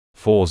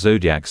4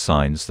 zodiac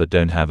signs that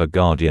don't have a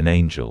guardian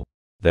angel.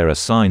 There are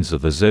signs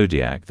of the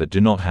zodiac that do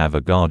not have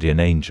a guardian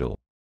angel.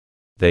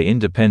 They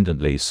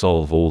independently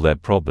solve all their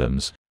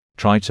problems,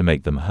 try to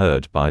make them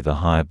heard by the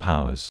higher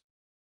powers.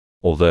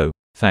 Although,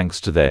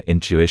 thanks to their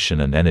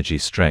intuition and energy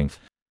strength,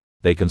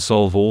 they can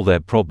solve all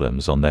their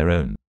problems on their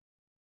own.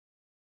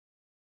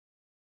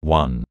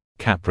 1.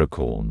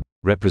 Capricorn.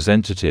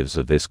 Representatives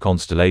of this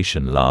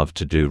constellation love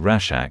to do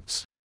rash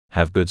acts,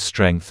 have good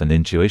strength and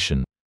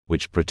intuition,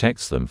 which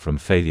protects them from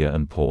failure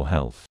and poor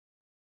health.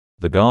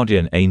 The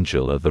guardian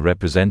angel of the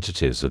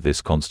representatives of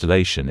this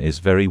constellation is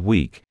very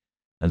weak,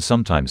 and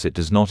sometimes it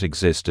does not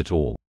exist at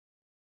all.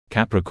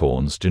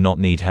 Capricorns do not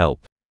need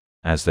help,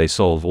 as they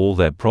solve all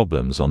their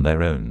problems on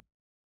their own.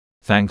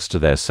 Thanks to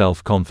their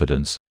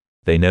self-confidence,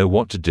 they know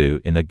what to do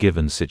in a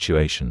given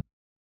situation.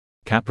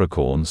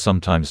 Capricorns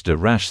sometimes do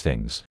rash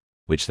things,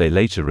 which they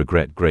later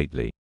regret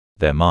greatly.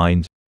 Their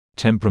mind,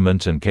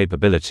 temperament and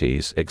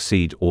capabilities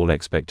exceed all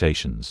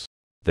expectations.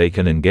 They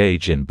can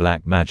engage in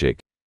black magic.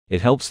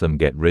 It helps them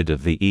get rid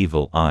of the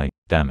evil eye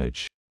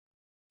damage.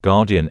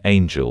 Guardian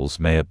angels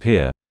may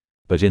appear,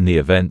 but in the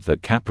event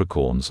that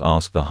Capricorns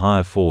ask the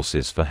higher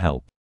forces for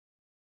help.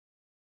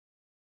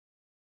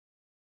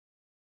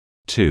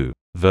 2.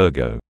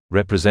 Virgo.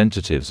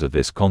 Representatives of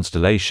this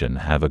constellation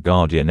have a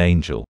guardian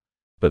angel,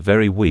 but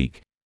very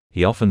weak.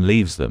 He often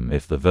leaves them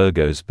if the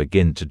Virgos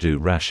begin to do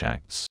rash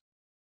acts.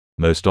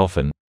 Most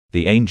often,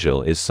 the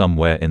angel is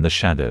somewhere in the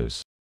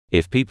shadows.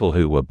 If people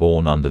who were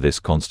born under this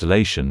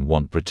constellation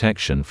want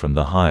protection from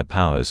the higher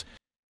powers,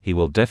 he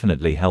will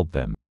definitely help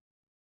them.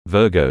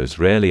 Virgos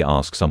rarely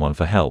ask someone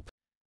for help,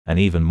 and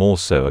even more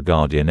so a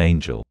guardian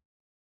angel.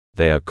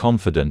 They are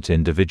confident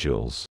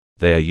individuals.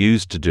 They are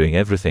used to doing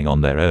everything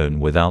on their own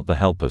without the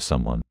help of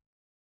someone.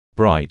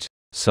 Bright,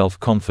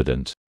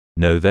 self-confident,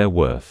 know their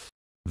worth.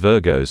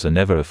 Virgos are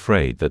never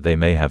afraid that they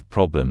may have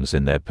problems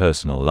in their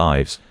personal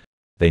lives.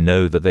 They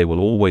know that they will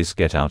always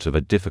get out of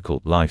a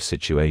difficult life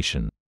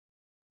situation.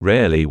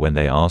 Rarely when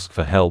they ask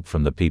for help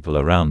from the people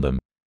around them,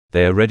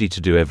 they are ready to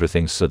do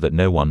everything so that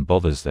no one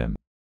bothers them.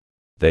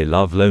 They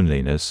love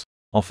loneliness,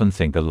 often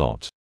think a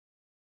lot.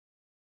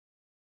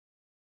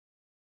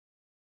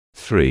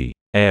 3.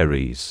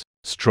 Aries.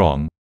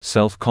 Strong,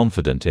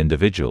 self-confident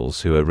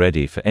individuals who are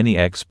ready for any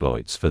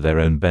exploits for their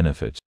own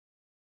benefit.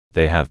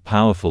 They have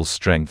powerful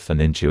strength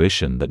and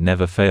intuition that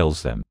never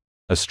fails them.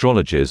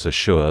 Astrologers are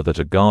sure that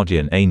a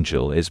guardian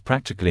angel is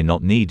practically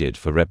not needed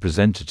for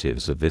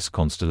representatives of this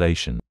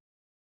constellation.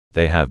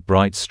 They have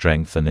bright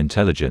strength and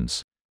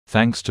intelligence,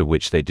 thanks to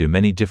which they do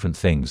many different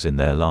things in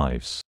their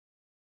lives.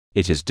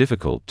 It is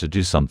difficult to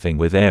do something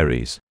with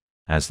Aries,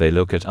 as they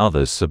look at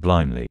others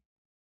sublimely.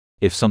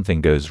 If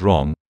something goes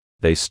wrong,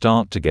 they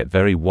start to get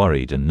very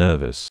worried and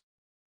nervous.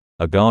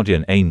 A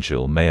guardian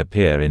angel may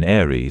appear in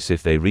Aries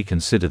if they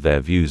reconsider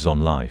their views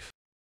on life.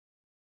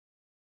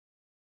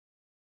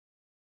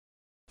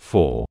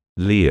 4.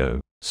 Leo.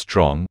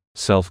 Strong,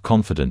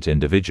 self-confident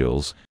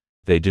individuals,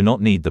 they do not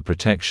need the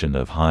protection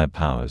of higher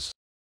powers.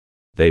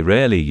 They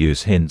rarely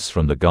use hints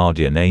from the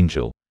guardian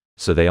angel,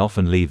 so they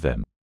often leave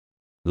them.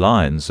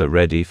 Lions are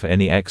ready for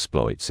any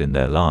exploits in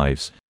their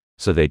lives,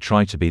 so they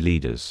try to be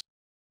leaders.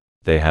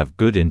 They have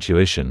good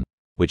intuition,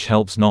 which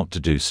helps not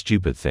to do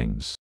stupid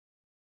things.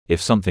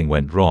 If something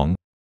went wrong,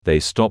 they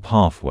stop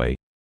halfway,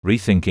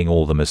 rethinking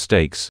all the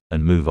mistakes,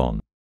 and move on.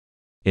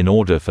 In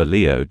order for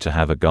Leo to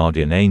have a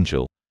guardian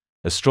angel,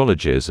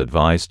 astrologers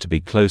advise to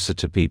be closer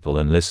to people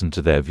and listen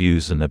to their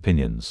views and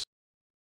opinions.